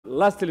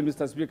Lastly,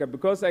 Mr. Speaker,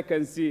 because I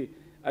can see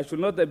I should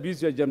not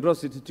abuse your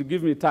generosity to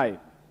give me time.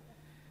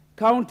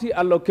 County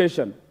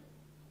allocation.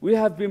 We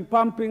have been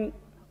pumping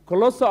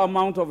colossal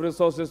amount of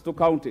resources to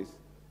counties,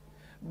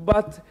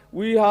 but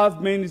we have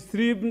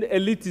mainstreamed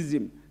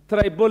elitism,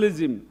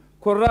 tribalism,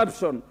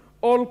 corruption,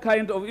 all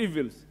kinds of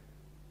evils.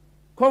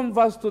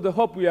 Converse to the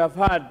hope we have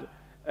had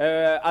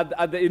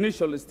at the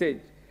initial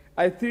stage.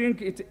 I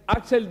think it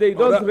actually they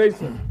don't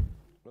raise it.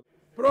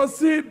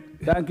 Proceed.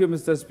 Thank you,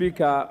 Mr.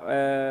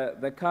 Speaker.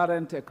 The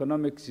current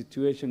economic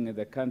situation in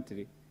the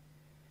country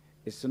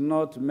is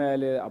not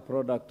merely a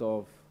product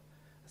of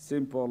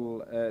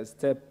simple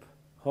step,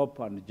 hop,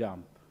 and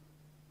jump.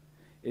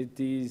 It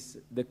is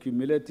the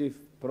cumulative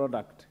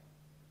product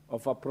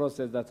of a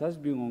process that has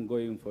been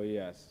ongoing for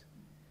years.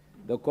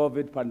 The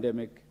COVID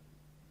pandemic,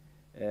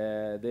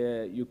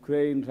 the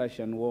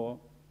Ukraine-Russian war,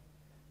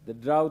 the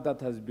drought that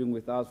has been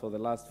with us for the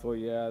last 4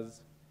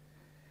 years,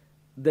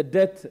 the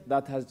debt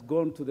that has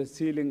gone to the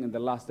ceiling in the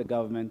last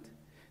government.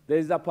 There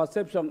is a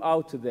perception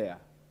out there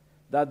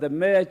that the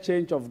mere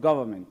change of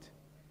government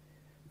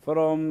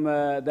from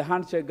the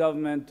handshake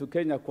government to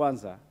Kenya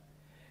Kwanza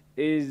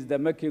is the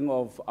making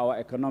of our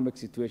economic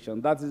situation.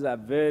 That is a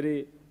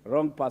very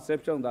wrong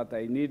perception that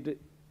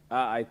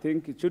I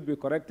think it should be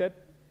corrected.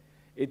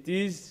 It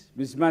is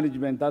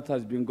mismanagement that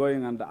has been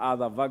going under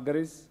other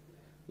vagaries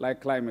like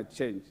climate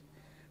change.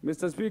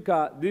 Mr.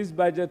 Speaker, this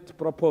budget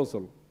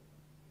proposal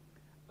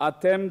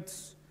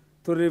attempts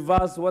to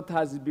reverse what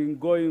has been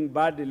going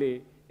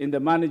badly in the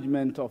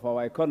management of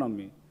our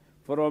economy,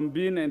 from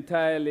being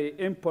entirely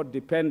import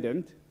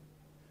dependent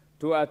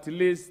to at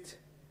least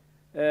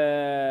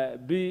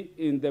be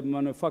in the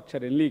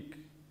manufacturing league,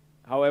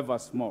 however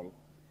small.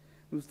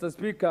 Mr.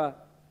 Speaker,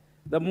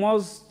 the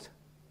most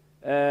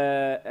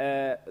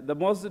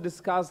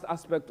discussed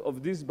aspect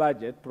of this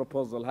budget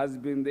proposal has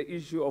been the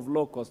issue of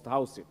low-cost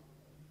housing.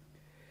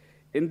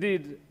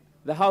 Indeed,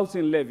 the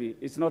housing levy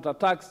is not a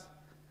tax,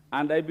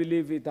 and I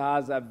believe it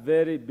has a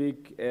very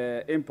big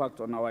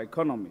impact on our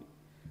economy,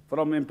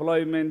 from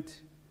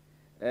employment,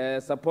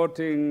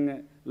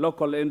 supporting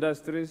local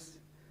industries,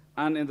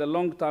 and in the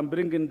long term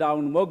bringing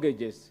down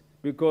mortgages,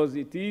 because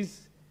it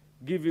is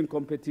giving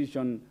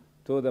competition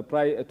to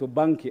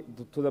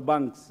the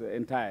banks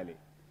entirely.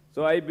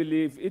 So I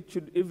believe if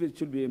it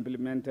should be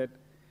implemented,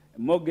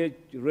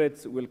 mortgage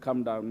rates will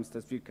come down,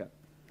 Mr. Speaker.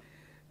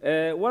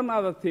 One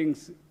other thing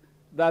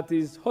that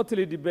is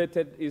hotly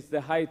debated is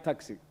the high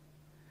taxing.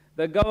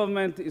 The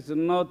government is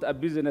not a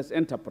business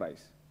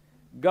enterprise.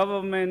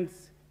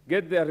 Governments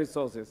get their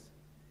resources,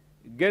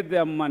 get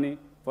their money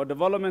for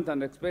development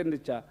and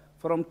expenditure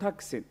from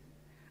taxing.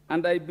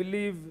 And I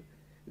believe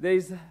there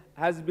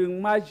has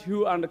been much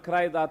hue and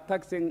cry that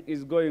taxing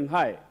is going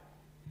high.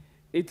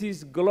 It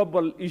is a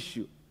global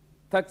issue.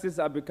 Taxes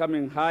are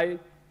becoming high.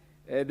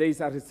 There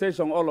is a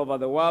recession all over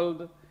the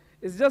world.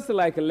 It's just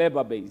like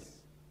labor pains.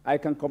 I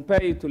can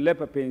compare it to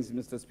labor pains,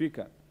 Mr.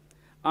 Speaker.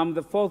 I'm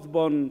the fourth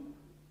born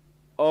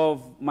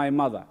of my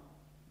mother.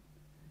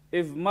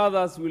 If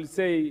mothers will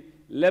say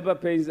labor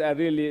pains are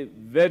really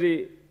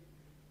very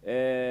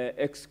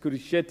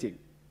excruciating,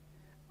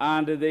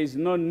 and there is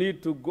no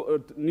need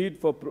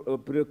for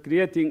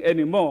procreating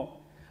anymore,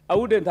 I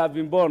wouldn't have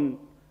been born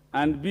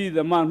and be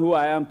the man who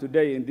I am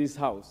today in this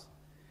house.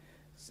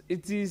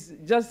 It is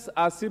just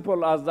as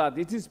simple as that.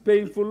 It is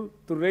painful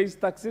to raise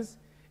taxes.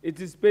 It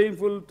is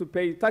painful to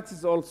pay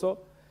taxes also.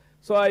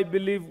 So I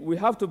believe we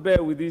have to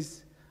bear with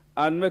this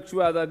and make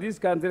sure that this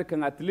country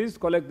can at least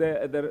collect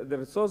the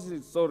resources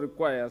it so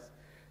requires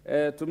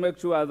to make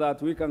sure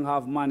that we can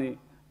have money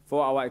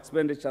for our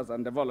expenditures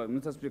and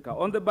development. Mr. Speaker,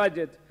 on the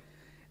budget,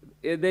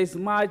 there's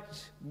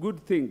much good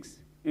things,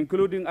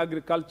 including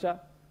agriculture,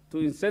 to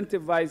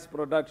incentivize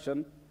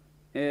production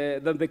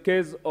than the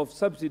case of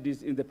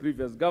subsidies in the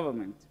previous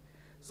government,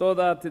 so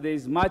that there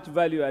is much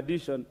value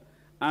addition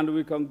and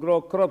we can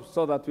grow crops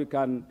so that we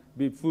can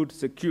be food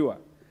secure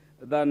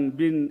than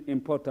being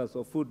importers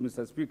of food,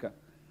 Mr. Speaker.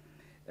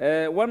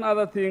 One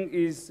other thing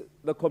is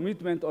the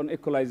commitment on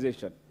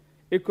equalization.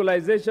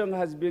 Equalization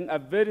has been a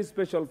very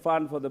special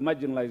fund for the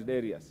marginalized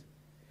areas.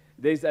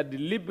 There is a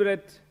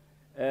deliberate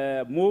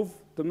move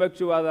to make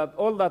sure that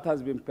all that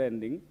has been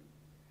pending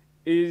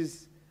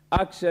is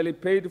actually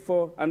paid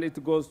for and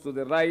it goes to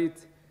the right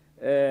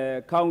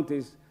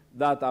counties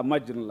that are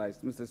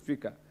marginalized, Mr.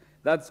 Speaker.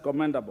 That's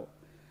commendable.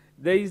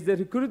 There is the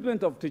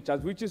recruitment of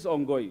teachers, which is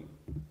ongoing.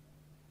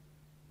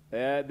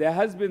 There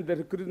has been the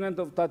recruitment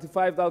of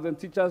 35,000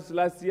 teachers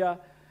last year,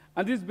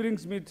 and this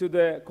brings me to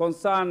the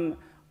concern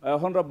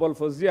Honorable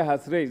Fozia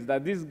has raised,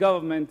 that this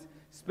government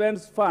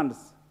spends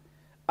funds.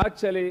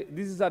 Actually,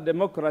 this is a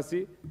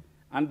democracy,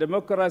 and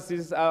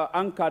democracies are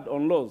anchored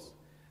on laws.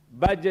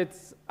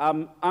 Budgets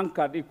are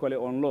anchored equally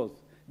on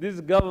laws.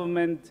 This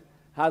government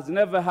has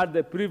never had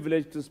the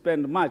privilege to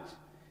spend much.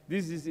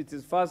 This is its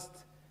first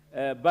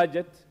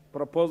budget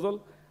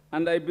proposal,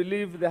 and I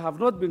believe they have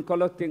not been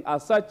collecting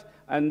as such,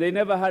 and they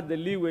never had the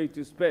leeway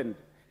to spend.